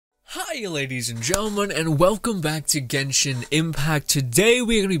Hi ladies and gentlemen, and welcome back to Genshin Impact. Today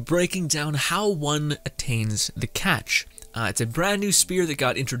we are going to be breaking down how one attains the catch. It's a brand new spear that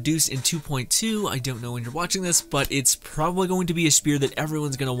got introduced in 2.2. I don't know when you're watching this, but it's probably going to be a spear that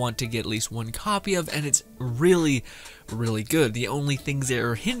everyone's going to want to get at least one copy of, and it's really good. The only things that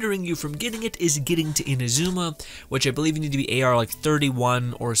are hindering you from getting it is getting to Inazuma, which I believe you need to be AR like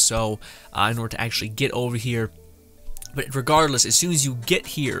 31 or so in order to actually get over here. But regardless, as soon as you get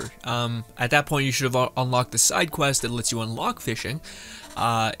here, at that point you should have unlocked the side quest that lets you unlock fishing,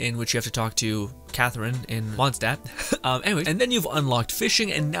 in which you have to talk to Catherine in Mondstadt. Anyway, and then you've unlocked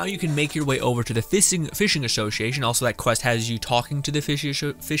fishing, and now you can make your way over to the fishing association. Also, that quest has you talking to the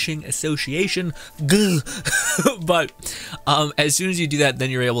fishing association. But as soon as you do that, then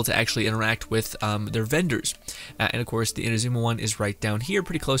you're able to actually interact with their vendors. And of course, the Inazuma one is right down here,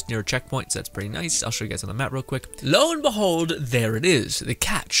 pretty close near a checkpoint, so that's pretty nice. I'll show you guys on the map real quick. Lo and behold, there it is, the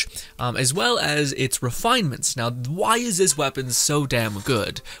catch, as well as its refinements. Now, why is this weapon so damn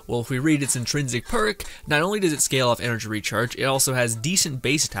good? Well, if we read its intrinsic perk, not only does it scale off energy recharge, it also has decent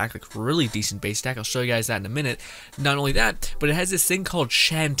base attack, like really decent base attack. I'll show you guys that in a minute. Not only that, but it has this thing called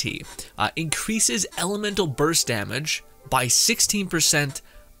Shanty. Increases elemental burst damage by 16%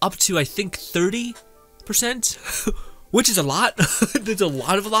 up to, I think, 30%. Which is a lot. That's a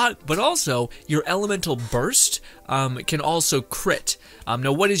lot. But also, your elemental burst can also crit.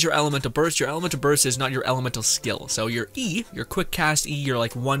 Now, what is your elemental burst? Your elemental burst is not your elemental skill. So your E, your quick cast E, your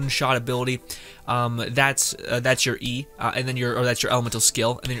like one-shot ability, that's your E, and then that's your elemental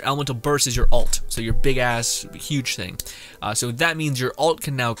skill, and then your elemental burst is your ult. So your big ass, huge thing. So that means your ult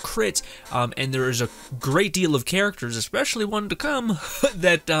can now crit, and there is a great deal of characters, especially one to come,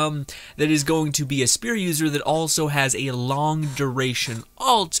 that is going to be a spear user that also has a long duration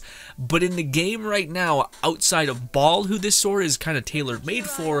ult. But in the game right now, outside of Ball, who this sword is kind of tailor-made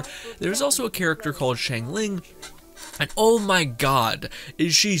for, there's also a character called Xiangling. And oh my god,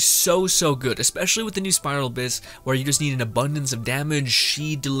 is she so good, especially with the new Spiral Abyss, where you just need an abundance of damage.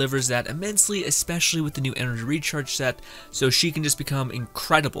 She delivers that immensely, especially with the new energy recharge set, so she can just become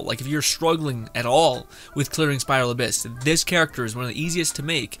incredible. Like, if you're struggling at all with clearing Spiral Abyss, this character is one of the easiest to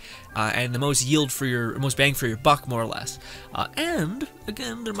make, and the most most bang for your buck, more or less. And,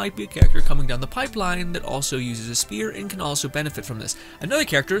 again, there might be a character coming down the pipeline that also uses a spear and can also benefit from this. Another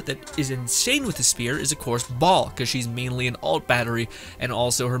character that is insane with the spear is, of course, Ball, because she's mainly an ult battery, and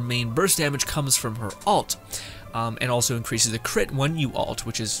also her main burst damage comes from her ult, and also increases the crit when you ult,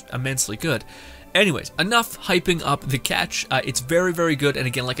 which is immensely good. Anyways, enough hyping up the catch. It's very good, and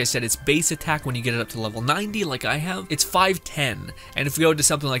again, like I said, it's base attack when you get it up to level 90, like I have. It's 510, and if we go to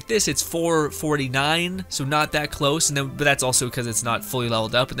something like this, it's 449, so not that close, but that's also because it's not fully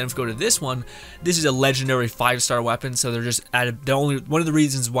leveled up. And then if we go to this one, this is a legendary 5-star weapon, so they're just added. One of the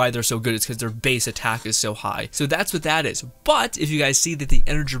reasons why they're so good is because their base attack is so high. So that's what that is. But if you guys see that the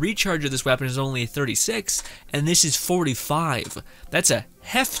energy recharge of this weapon is only 36, and this is 45, that's a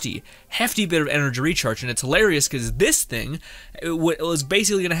hefty bit of energy recharge, and it's hilarious because this thing was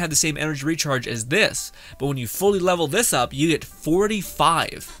basically going to have the same energy recharge as this, but when you fully level this up, you get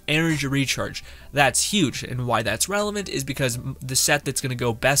 45 energy recharge. That's huge, and why that's relevant is because the set that's going to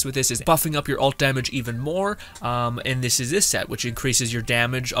go best with this is buffing up your ult damage even more, and this is this set, which increases your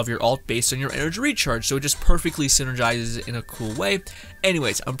damage of your ult based on your energy recharge, so it just perfectly synergizes in a cool way.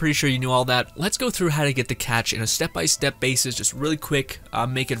 Anyways, I'm pretty sure you knew all that. Let's go through how to get the catch in a step-by-step basis, just really quick,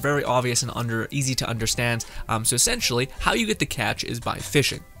 make it very obvious and easy to understand. So essentially, how you get the catch is by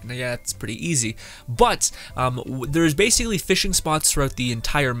fishing. Now, yeah, it's pretty easy, but there's basically fishing spots throughout the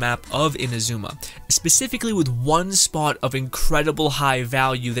entire map of Inazuma, specifically with one spot of incredible high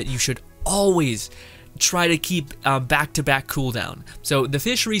value that you should always try to keep back-to-back cooldown. So the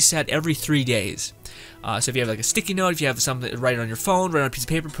fish reset every 3 days. So if you have like a sticky note, if you have something, write it on your phone, write it on a piece of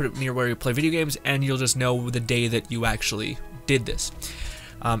paper, put it near where you play video games, and you'll just know the day that you actually did this.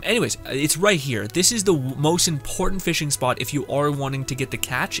 Anyways, it's right here. This is the most important fishing spot if you are wanting to get the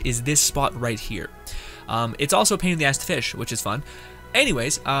catch, is this spot right here. It's also a pain in the ass to fish, which is fun.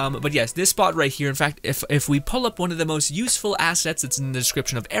 Anyways, but yes, this spot right here, in fact, if we pull up one of the most useful assets that's in the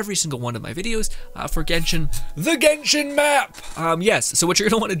description of every single one of my videos for Genshin, the Genshin map! Yes, so what you're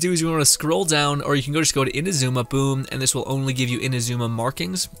going to want to do is you want to scroll down, or you can just go to Inazuma, boom, and this will only give you Inazuma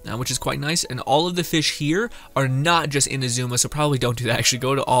markings, which is quite nice, and all of the fish here are not just Inazuma, so probably don't do that, actually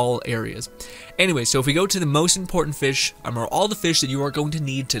go to all areas. Anyway, so if we go to the most important fish, or all the fish that you are going to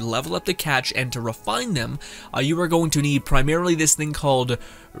need to level up the catch and to refine them, you are going to need primarily this thing called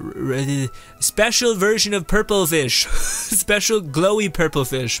special version of purple fish, special glowy purple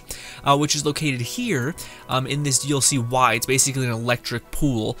fish, which is located here. In this, you'll see why. It's basically an electric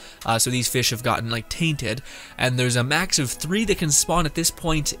pool, so these fish have gotten like tainted, and there's a max of 3 that can spawn at this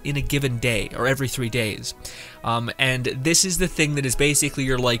point in a given day, or every 3 days. And this is the thing that is basically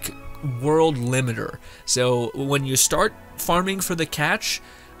your like world limiter. So when you start farming for the catch,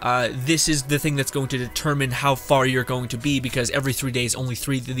 this is the thing that's going to determine how far you're going to be, because every 3 days only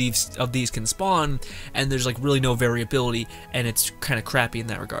 3 of these can spawn, and there's like really no variability, and it's kind of crappy in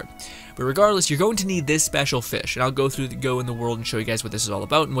that regard. But regardless, you're going to need this special fish, and I'll go in the world and show you guys what this is all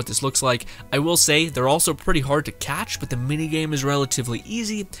about and what this looks like. I will say they're also pretty hard to catch, but the minigame is relatively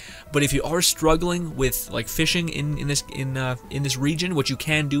easy. But if you are struggling with like fishing in this region, what you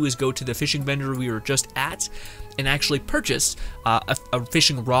can do is go to the fishing vendor we were just at and actually purchase a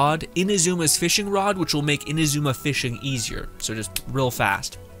fishing rod, Inazuma's fishing rod, which will make Inazuma fishing easier, so just real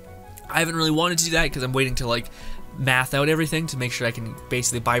fast. I haven't really wanted to do that because I'm waiting to like math out everything to make sure I can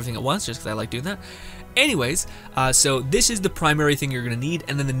basically buy everything at once, just because I like doing that. Anyways, so this is the primary thing you're going to need,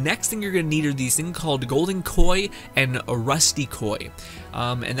 and then the next thing you're going to need are these things called golden koi and a rusty koi,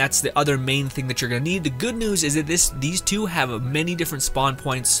 and that's the other main thing that you're going to need. The good news is that these two have many different spawn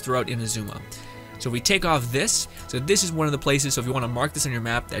points throughout Inazuma. So if we take off this, so this is one of the places, so if you want to mark this on your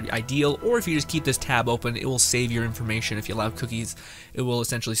map, that'd be ideal, or if you just keep this tab open, it will save your information. If you allow cookies, it will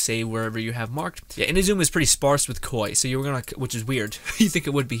essentially save wherever you have marked. Yeah, Inazuma is pretty sparse with koi, so you're gonna, which is weird. You think it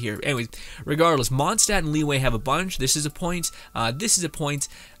would be here. Anyways, regardless, Mondstadt and Liyue have a bunch. This is a point, this is a point,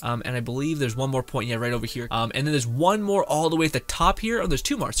 and I believe there's one more point, yeah, right over here. And then there's one more all the way at the top here. Oh, there's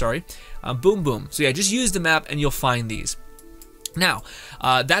 2 more, sorry. Boom, boom. So yeah, just use the map and you'll find these. Now,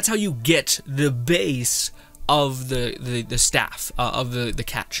 that's how you get the base of the staff of the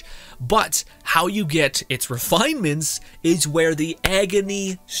catch. But how you get its refinements is where the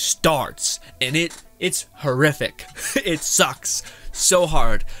agony starts, and it's horrific. It sucks so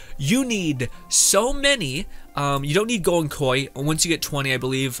hard. You need so many. You don't need golden koi. Once you get 20, I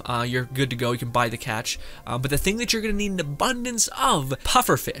believe, you're good to go. You can buy the catch. But the thing that you're going to need an abundance of,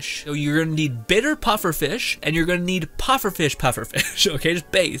 pufferfish. So you're going to need bitter pufferfish, and you're going to need pufferfish, okay?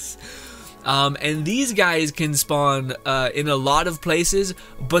 Just base. And these guys can spawn in a lot of places,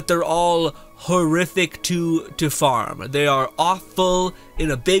 but they're all horrific to farm. They are awful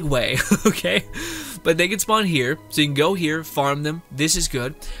in a big way, okay? But they can spawn here, so you can go here, farm them. This is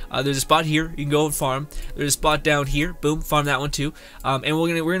good. There's a spot here, you can go and farm. There's a spot down here, boom, farm that one too. And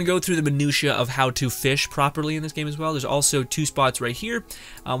we're gonna go through the minutia of how to fish properly in this game as well. There's also 2 spots right here,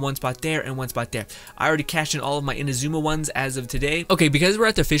 1 spot there, and 1 spot there. I already cashed in all of my Inazuma ones as of today. Okay, because we're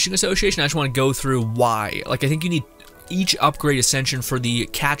at the Fishing Association, I just want to go through why. Like, I think you need each upgrade ascension for the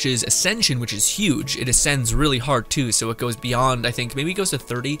catch's ascension, which is huge. It ascends really hard too, so it goes beyond, I think, maybe it goes to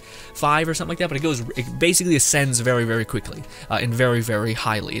 35 or something like that, but it basically ascends very, very quickly and very, very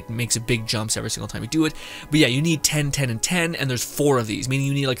highly. It makes a big jumps every single time you do it. But yeah, you need 10, 10, and 10, and there's 4 of these, meaning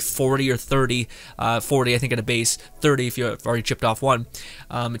you need like 40 or 30, 40 I think at a base, 30 if you've already chipped off 1,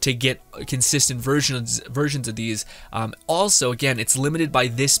 to get consistent versions of these. Also, again, it's limited by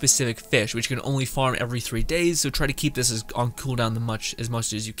this specific fish, which you can only farm every 3 days, so try to keep this is on cooldown as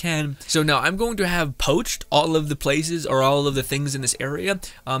much as you can. So now I'm going to have poached all of the places or all of the things in this area.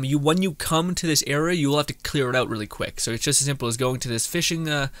 When you come to this area, you will have to clear it out really quick. So it's just as simple as going to this fishing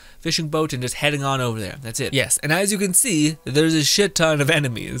boat and just heading on over there. That's it. Yes, and as you can see, there's a shit ton of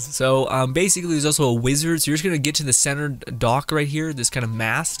enemies. So basically, there's also a wizard. So you're just gonna get to the center dock right here, this kind of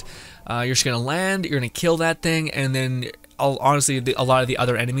mast. You're just gonna land. You're gonna kill that thing, and then honestly, a lot of the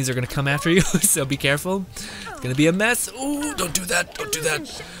other enemies are going to come after you, so be careful. It's going to be a mess. Ooh, don't do that, don't do that.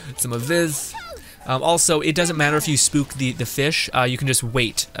 Some of this. Also, it doesn't matter if you spook the fish. You can just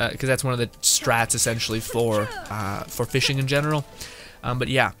wait, because that's one of the strats, essentially, for fishing in general. But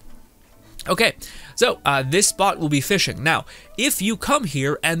yeah. Okay, so this spot will be fishing. Now, if you come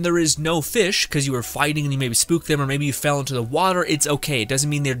here and there is no fish because you were fighting and you maybe spooked them or maybe you fell into the water, it's okay. It doesn't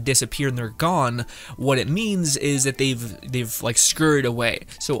mean they're disappeared and they're gone. What it means is that they've like scurried away.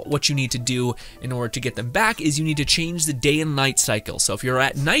 So what you need to do in order to get them back is you need to change the day and night cycle. So if you're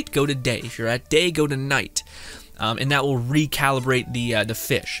at night, go to day. If you're at day, go to night. And that will recalibrate the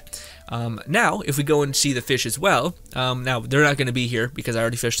fish. Now, if we go and see the fish as well, now they're not going to be here because I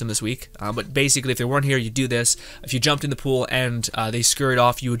already fished them this week, but basically if they weren't here, you do this. If you jumped in the pool and they scurried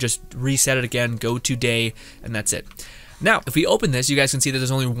off, you would just reset it again, go to day, and that's it. Now, if we open this, you guys can see that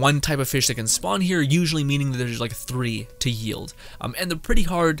there's only one type of fish that can spawn here, usually meaning that there's like 3 to yield. And they're pretty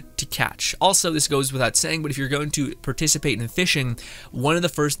hard to catch. Also, this goes without saying, but if you're going to participate in fishing, one of the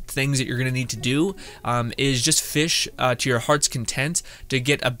first things that you're going to need to do is just fish to your heart's content to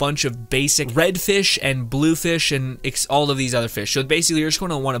get a bunch of basic redfish and bluefish and all of these other fish. So basically, you're just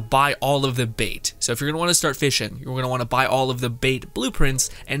going to want to buy all of the bait. So if you're going to want to start fishing, you're going to want to buy all of the bait blueprints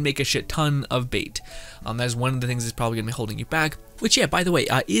and make a shit ton of bait. That's one of the things that's probably going to be holding you back. Which, yeah, by the way,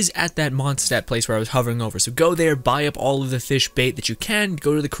 is at that Mondstadt place where I was hovering over. So go there, buy up all of the fish bait that you can,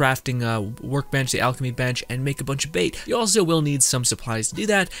 go to the crafting workbench, the alchemy bench, and make a bunch of bait. You also will need some supplies to do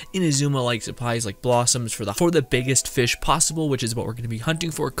that. Inazuma like supplies like blossoms for the biggest fish possible, which is what we're going to be hunting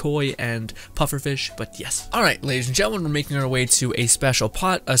for, koi and pufferfish. But yes. All right, ladies and gentlemen, we're making our way to a special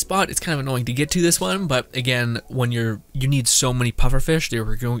spot. It's kind of annoying to get to this one, but again, when you need so many pufferfish,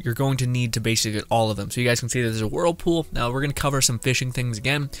 you're going to need to basically get all of them. So you guys can see that there's a whirlpool. Now we're going to cover some fishing things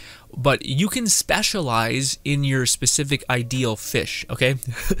again, but you can specialize in your specific ideal fish, okay?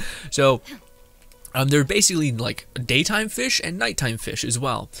 So they're basically like daytime fish and nighttime fish as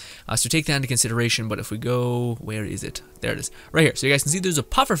well. So take that into consideration. But if we go, where is it? There it is, right here. So you guys can see there's a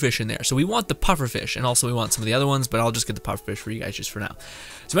pufferfish in there. So we want the pufferfish, and also we want some of the other ones, but I'll just get the pufferfish for you guys just for now.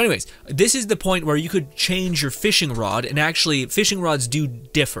 So anyways, this is the point where you could change your fishing rod, and actually fishing rods do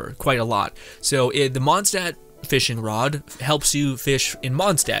differ quite a lot. So the Mondstadt fishing rod helps you fish in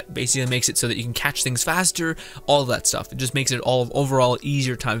Mondstadt, basically makes it so that you can catch things faster, all of that stuff. It just makes it all overall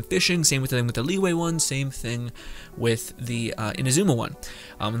easier time fishing. Same with the leeway one, same thing with the Inazuma one.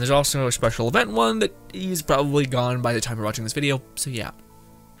 And there's also a special event one that is probably gone by the time you're watching this video, so yeah.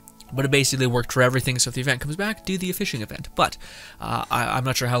 But it basically worked for everything, so if the event comes back, do the fishing event. But I'm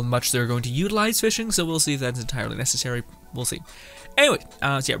not sure how much they're going to utilize fishing, so we'll see if that's entirely necessary. We'll see. Anyway,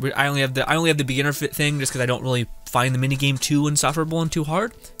 so yeah, I only have the beginner fit thing just because I don't really find the minigame too insufferable and too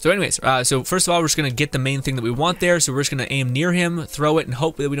hard. So anyways, so first of all, we're just going to get the main thing that we want there. So we're just going to aim near him, throw it, and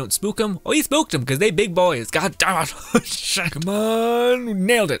hope that we don't spook him. Oh, he spooked him because they big boys. God damn it. Come on.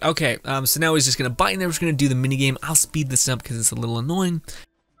 Nailed it. Okay, so now he's just going to bite, and then we're just going to do the minigame. I'll speed this up because it's a little annoying.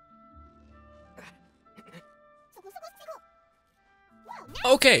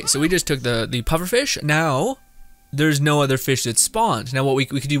 Okay, so we just took the pufferfish. Now there's no other fish that spawned. Now what we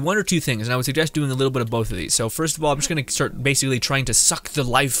could do one or two things, and I would suggest doing a little bit of both of these. So first of all, I'm just going to start basically trying to suck the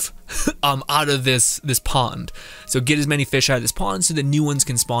life out of this pond. So get as many fish out of this pond so that new ones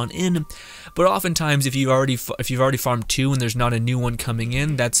can spawn in. But oftentimes if you've already farmed 2 and there's not a new one coming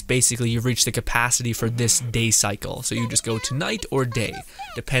in, that's basically you've reached the capacity for this day cycle. So you just go to night or day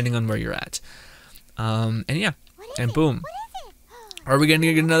depending on where you're at. And yeah, and boom. Are we going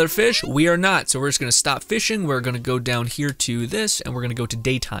to get another fish? We are not. So we're just going to stop fishing. We're going to go down here to this, and we're going to go to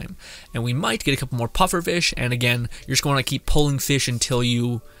daytime. And we might get a couple more pufferfish. And again, you're just going to keep pulling fish until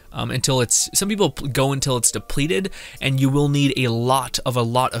you, some people go until it's depleted, and you will need a lot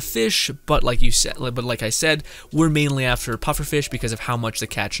of fish. But like I said, we're mainly after pufferfish because of how much the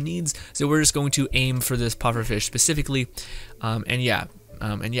catch needs. So we're just going to aim for this pufferfish specifically. And yeah,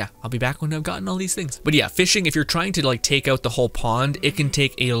 I'll be back when I've gotten all these things. But yeah, fishing, if you're trying to like take out the whole pond, it can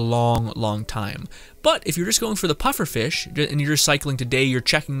take a long time. But if you're just going for the pufferfish and you're just cycling today, you're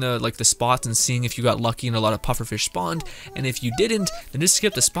checking the spots and seeing if you got lucky and a lot of pufferfish spawned. And if you didn't, then just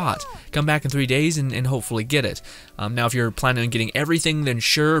skip the spot. Come back in 3 days and hopefully get it. Now, if you're planning on getting everything, then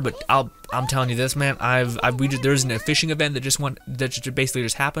sure. But I'm telling you this, man. There's a fishing event that basically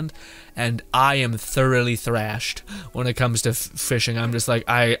just happened, and I am thoroughly thrashed when it comes to fishing. I'm just like,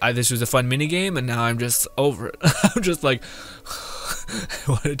 this was a fun mini game, and now I'm just over it. I'm just like,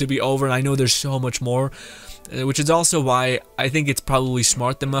 I want it to be over, and I know there's so much more, which is also why I think it's probably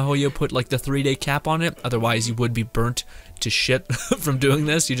smart that Mihoyo put like the 3-day cap on it. Otherwise, you would be burnt to shit from doing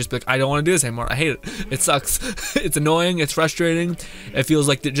this. You just be like, I don't want to do this anymore. I hate it. It sucks. It's annoying. It's frustrating. It feels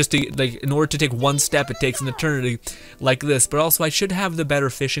like in order to take one step, it takes an eternity like this. But also, I should have the better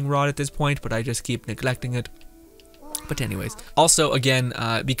fishing rod at this point, but I just keep neglecting it. But anyways, also again,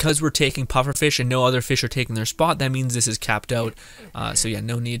 because we're taking pufferfish and no other fish are taking their spot, that means this is capped out. So yeah,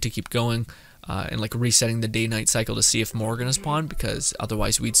 no need to keep going and like resetting the day-night cycle to see if more are gonna spawn, because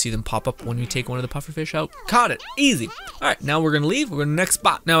otherwise we'd see them pop up when we take one of the pufferfish out. Caught it, easy. All right, now we're gonna leave. We're going to the next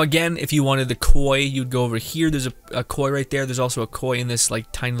spot. Now again, if you wanted the koi, you'd go over here. There's a koi right there. There's also a koi in this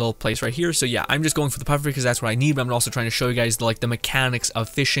like tiny little place right here. So yeah, I'm just going for the pufferfish because that's what I need. But I'm also trying to show you guys the mechanics of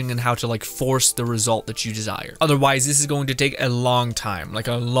fishing and how to like force the result that you desire. Otherwise, this is going to take a long time, like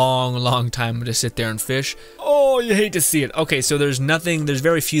a long time to sit there and fish. Oh, you hate to see it. Okay, so there's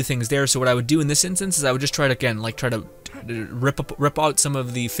very few things there. So what I would do in this instance is I would just try to rip out some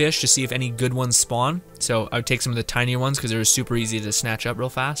of the fish to see if any good ones spawn. So I would take some of the tinier ones because they're super easy to snatch up real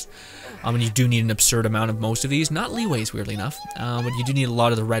fast. And you do need an absurd amount of most of these. Not leeways, weirdly enough. But you do need a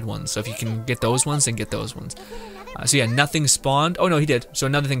lot of the red ones. So if you can get those ones, then get those ones. So yeah, nothing spawned. Oh no, he did. So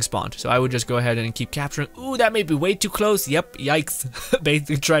another thing spawned. So I would just go ahead and keep capturing. Ooh, that may be way too close. Yep, yikes.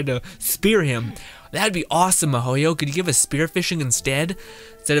 Basically tried to spear him. That'd be awesome, Mahoyo. Could you give us spearfishing instead?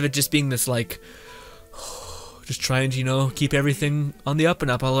 Instead of it just being this, like, just trying to, you know, keep everything on the up and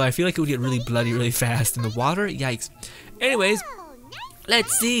up. Although I feel like it would get really bloody really fast in the water. Yikes. Anyways,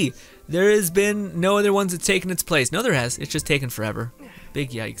 let's see. There has been no other ones that's taken its place. No, there has. It's just taken forever.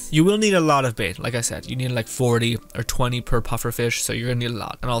 Big yikes. You will need a lot of bait. Like I said, you need like 40 or 20 per puffer fish. So you're going to need a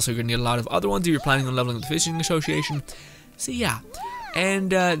lot. And also you're going to need a lot of other ones if you're planning on leveling the fishing association. So yeah.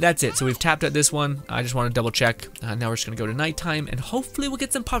 And that's it. So we've tapped out this one. I just want to double check. Now we're just going to go to nighttime. And hopefully we'll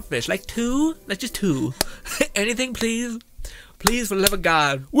get some pufferfish. Like 2? Like just 2. Anything, please? Please, for the love of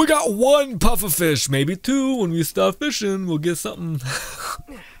God. We got 1 pufferfish. Maybe 2. When we start fishing, we'll get something.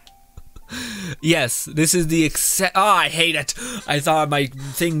 Yes, this is the I hate it. I thought my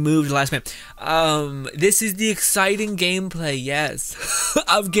thing moved last minute. This is the exciting gameplay, yes.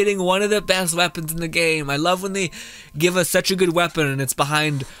 Of getting one of the best weapons in the game. I love when they give us such a good weapon and it's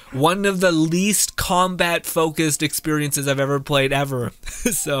behind one of the least combat-focused experiences I've ever played ever.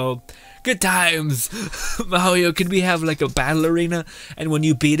 So, good times. Mahoyo, could we have like a battle arena and when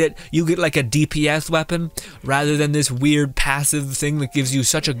you beat it, you get like a DPS weapon rather than this weird passive thing that gives you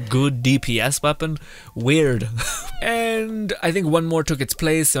such a good DPS weapon? Weird. And I think one more took its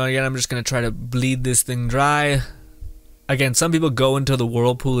place, so again, I'm just going to try to bleed this thing dry. Again, some people go until the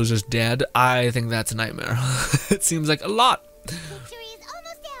whirlpool is just dead. I think that's a nightmare. It seems like a lot.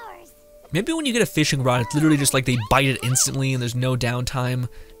 Maybe when you get a fishing rod, it's literally just like they bite it instantly and there's no downtime.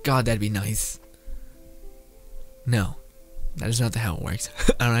 God, that'd be nice. No, that is not how it works.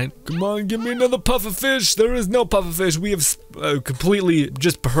 Alright, come on, give me another pufferfish. There is no pufferfish. We have completely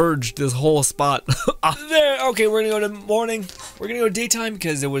just purged this whole spot. There, okay, we're gonna go to morning. We're gonna go to daytime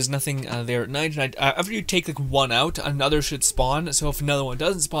because there was nothing there at night. And after you take like one out, another should spawn. So if another one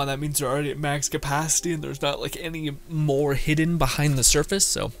doesn't spawn, that means they're already at max capacity and there's not like any more hidden behind the surface.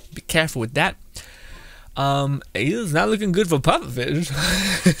 So be careful with that. He's not looking good for pufferfish.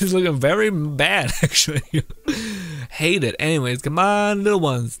 He's looking very bad, actually. Hate it. Anyways, come on, little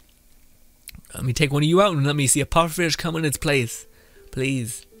ones. Let me take one of you out and let me see a pufferfish come in its place.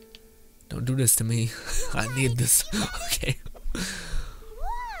 Please. Don't do this to me. I need this. Okay.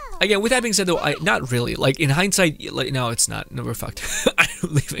 Again, with that being said, though, not really. Like, in hindsight, like, no, it's not. No, we're fucked. I'm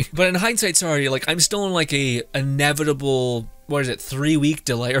leaving. But in hindsight, sorry, like, I'm still in, like, a inevitable, what is it, 3-week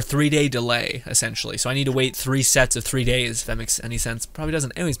delay, or 3-day delay, essentially. So I need to wait 3 sets of 3 days, if that makes any sense. Probably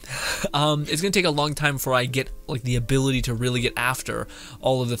doesn't. Anyways, it's gonna take a long time before I get, like, the ability to really get after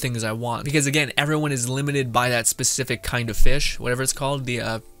all of the things I want. Because, again, everyone is limited by that specific kind of fish, whatever it's called,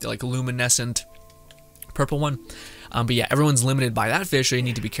 the like, luminescent purple one. But yeah, everyone's limited by that fish, so you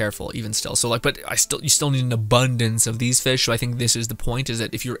need to be careful even still. So like, but you still need an abundance of these fish. So I think this is the point, is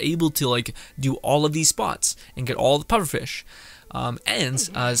that if you're able to like do all of these spots and get all the pufferfish, and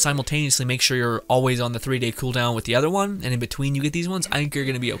simultaneously make sure you're always on the 3-day cooldown with the other one, and in between you get these ones, I think you're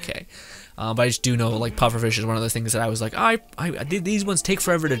gonna be okay. But I just do know like pufferfish is one of those things that I was like, I did, these ones take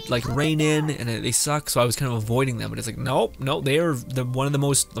forever to like rein in and they suck, so I was kind of avoiding them. But it's like, nope, they are one of the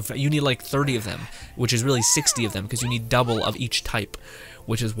most. You need like 30 of them, which is really 60 of them because you need double of each type,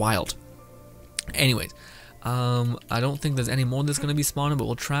 which is wild. Anyways, I don't think there's any more that's gonna be spawning, but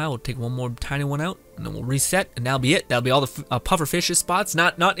we'll try. We'll take one more tiny one out, and then we'll reset, and that'll be it. That'll be all the pufferfish spots.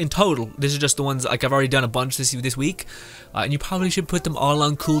 Not in total. This is just the ones like I've already done a bunch this week, and you probably should put them all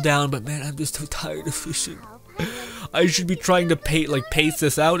on cooldown. But man, I'm just so tired of fishing. I should be trying to pace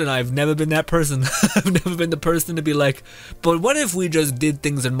this out, and I've never been that person. I've never been the person to be like, but what if we just did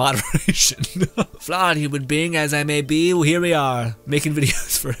things in moderation? Flawed human being as I may be, well, here we are, making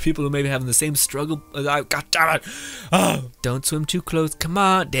videos for people who may be having the same struggle as I. God damn it! Oh, don't swim too close. Come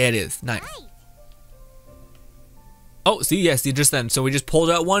on, there it is. Nice. Oh, see, yes, just then. So we just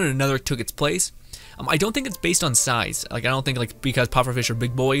pulled out one, and another took its place. I don't think it's based on size. Like, I don't think, like, because pufferfish are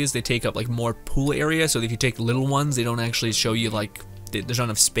big boys, they take up, like, more pool area. So if you take little ones, they don't actually show you, like, there's not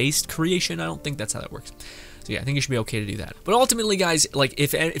enough space creation. I don't think that's how that works. So yeah, I think you should be okay to do that. But ultimately, guys, like,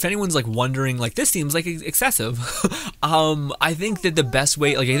 if anyone's, like, wondering, like, this seems, like, excessive, I think that the best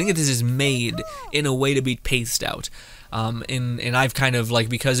way, like, I think that this is made in a way to be paced out. And I've kind of, like,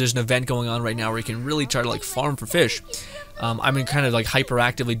 because there's an event going on right now where you can really try to, like, farm for fish, I've been kind of, like,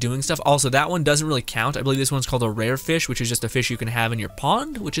 hyperactively doing stuff. Also, that one doesn't really count. I believe this one's called a rare fish, which is just a fish you can have in your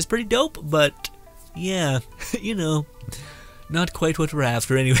pond, which is pretty dope, but yeah, you know, not quite what we're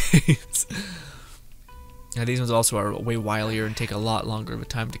after anyways. Now these ones also are way wilier and take a lot longer of a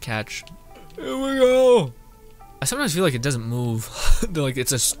time to catch. Here we go! I sometimes feel like it doesn't move. Like it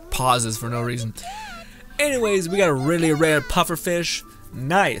just pauses for no reason. Anyways, we got a really rare pufferfish.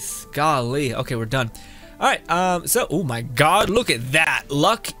 Nice. Golly. Okay, we're done. Alright, so, oh my god, look at that.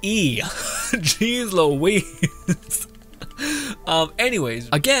 Luck E. Jeez Louise. Anyways,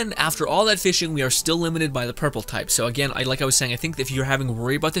 again, after all that fishing, we are still limited by the purple type. So again, like I was saying, I think if you're having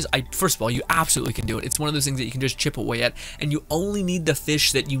worry about this, first of all, you absolutely can do it. It's one of those things that you can just chip away at, and you only need the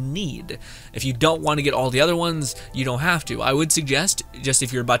fish that you need. If you don't want to get all the other ones, you don't have to. I would suggest, just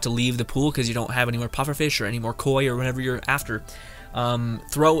if you're about to leave the pool because you don't have any more pufferfish or any more koi or whatever you're after,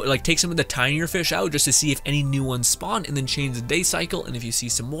 take some of the tinier fish out just to see if any new ones spawn, and then change the day cycle, and if you see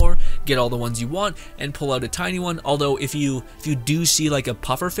some more, get all the ones you want and pull out a tiny one. Although if you do see like a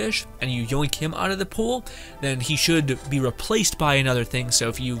pufferfish and you yoink him out of the pool, then he should be replaced by another thing. So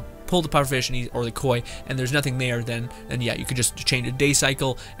if you pull the pufferfish or the koi and there's nothing there, then yeah, you could just change the day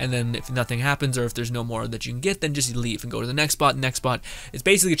cycle, and then if nothing happens or if there's no more that you can get, then just leave and go to the next spot. It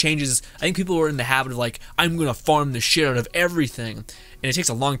basically changes. I think people are in the habit of like, I'm gonna farm the shit out of everything, and it takes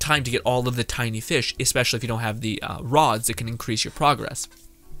a long time to get all of the tiny fish, especially if you don't have the rods that can increase your progress.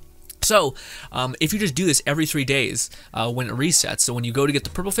 So, if you just do this every 3 days when it resets, so when you go to get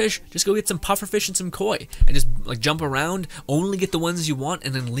the purple fish, just go get some pufferfish and some koi, and just like jump around, only get the ones you want,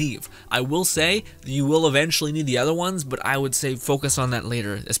 and then leave. I will say, you will eventually need the other ones, but I would say focus on that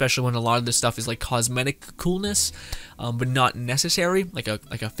later, especially when a lot of this stuff is like cosmetic coolness, but not necessary. Like a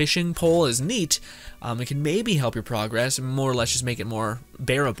fishing pole is neat, it can maybe help your progress, and more or less just make it more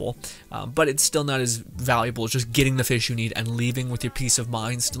bearable, but it's still not as valuable as just getting the fish you need and leaving with your peace of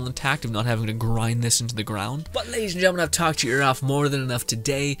mind still intact, of not having to grind this into the ground. But ladies and gentlemen, I've talked your ear off more than enough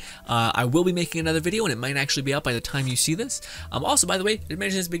today. I will be making another video, and it might actually be out by the time you see this. Also, by the way, I did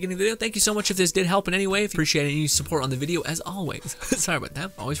mention this at the beginning of the video, thank you so much if this did help in any way. Appreciate any support on the video, as always. Sorry about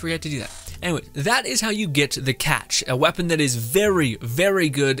that, always forget to do that. Anyway, that is how you get the catch, a weapon that is very, very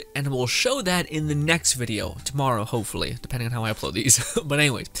good, and we'll show that in the next video, tomorrow, hopefully, depending on how I upload these. But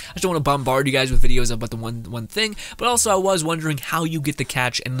anyways, I just don't want to bombard you guys with videos about the one thing, but also I was wondering how you get the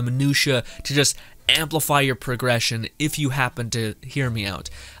catch and the minutia to just amplify your progression if you happen to hear me out,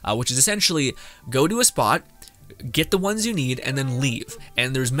 which is essentially go to a spot, get the ones you need, and then leave.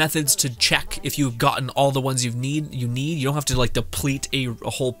 And there's methods to check if you've gotten all the ones you need. You don't have to like deplete a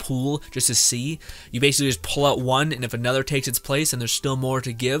whole pool just to see. You basically just pull out one, and if another takes its place and there's still more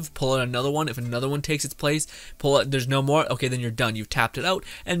to give, pull out another one. If another one takes its place, pull out, there's no more, okay, then you're done. You've tapped it out,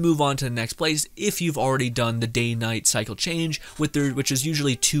 and move on to the next place if you've already done the day-night cycle change, which is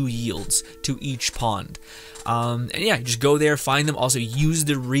usually 2 yields to each pond. And yeah, just go there, find them. Also use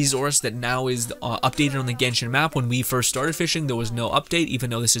the resource that now is updated on the Genshin map. When we first started fishing, there was no update,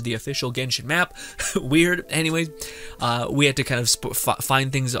 even though this is the official Genshin map. Weird. Anyways, we had to kind of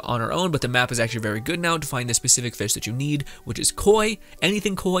find things on our own, but the map is actually very good now to find the specific fish that you need, which is koi,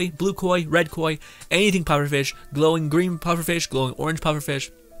 anything koi, blue koi, red koi, anything pufferfish, glowing green pufferfish, glowing orange pufferfish.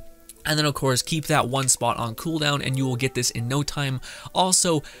 And then, of course, keep that one spot on cooldown, and you will get this in no time.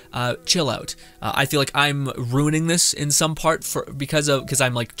 Also, chill out. I feel like I'm ruining this in some part because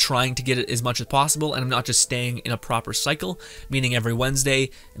I'm like trying to get it as much as possible, and I'm not just staying in a proper cycle, meaning every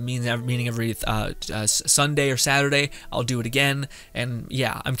Wednesday, meaning every Sunday or Saturday, I'll do it again. And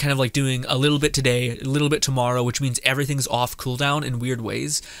yeah, I'm kind of like doing a little bit today, a little bit tomorrow, which means everything's off cooldown in weird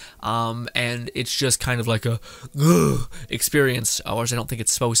ways. And it's just kind of like a experience, or I don't think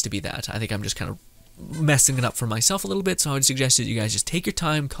it's supposed to be that. I think I'm just kind of messing it up for myself a little bit, so I would suggest that you guys just take your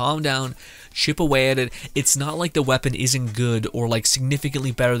time, calm down, chip away at it. It's not like the weapon isn't good or like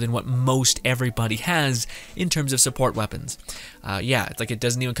significantly better than what most everybody has in terms of support weapons. Yeah, it's like it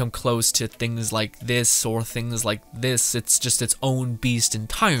doesn't even come close to things like this or things like this. It's just its own beast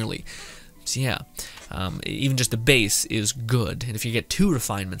entirely. So yeah, even just the base is good, and if you get 2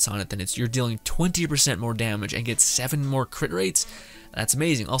 refinements on it, then you're dealing 20% more damage and get 7 more crit rates. That's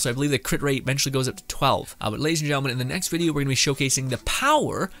amazing. Also, I believe the crit rate eventually goes up to 12. But ladies and gentlemen, in the next video, we're going to be showcasing the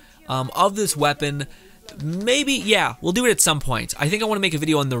power of this weapon. Maybe, yeah, we'll do it at some point. I think I want to make a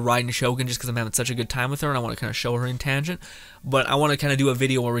video on the Raiden Shogun just because I'm having such a good time with her, and I want to kind of show her in tangent. But I want to kind of do a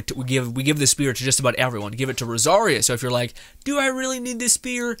video where we give the spear to just about everyone. Give it to Rosaria. So if you're like, do I really need this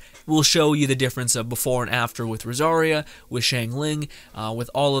spear? We'll show you the difference of before and after with Rosaria, with Xiangling,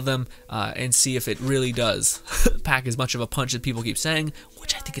 with all of them, and see if it really does pack as much of a punch as people keep saying,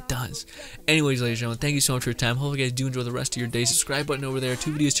 which I think it does. Anyways, ladies and gentlemen, thank you so much for your time. Hope you guys do enjoy the rest of your day. Subscribe button over there.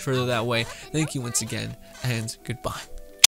 2 videos further that way. Thank you once again, and goodbye.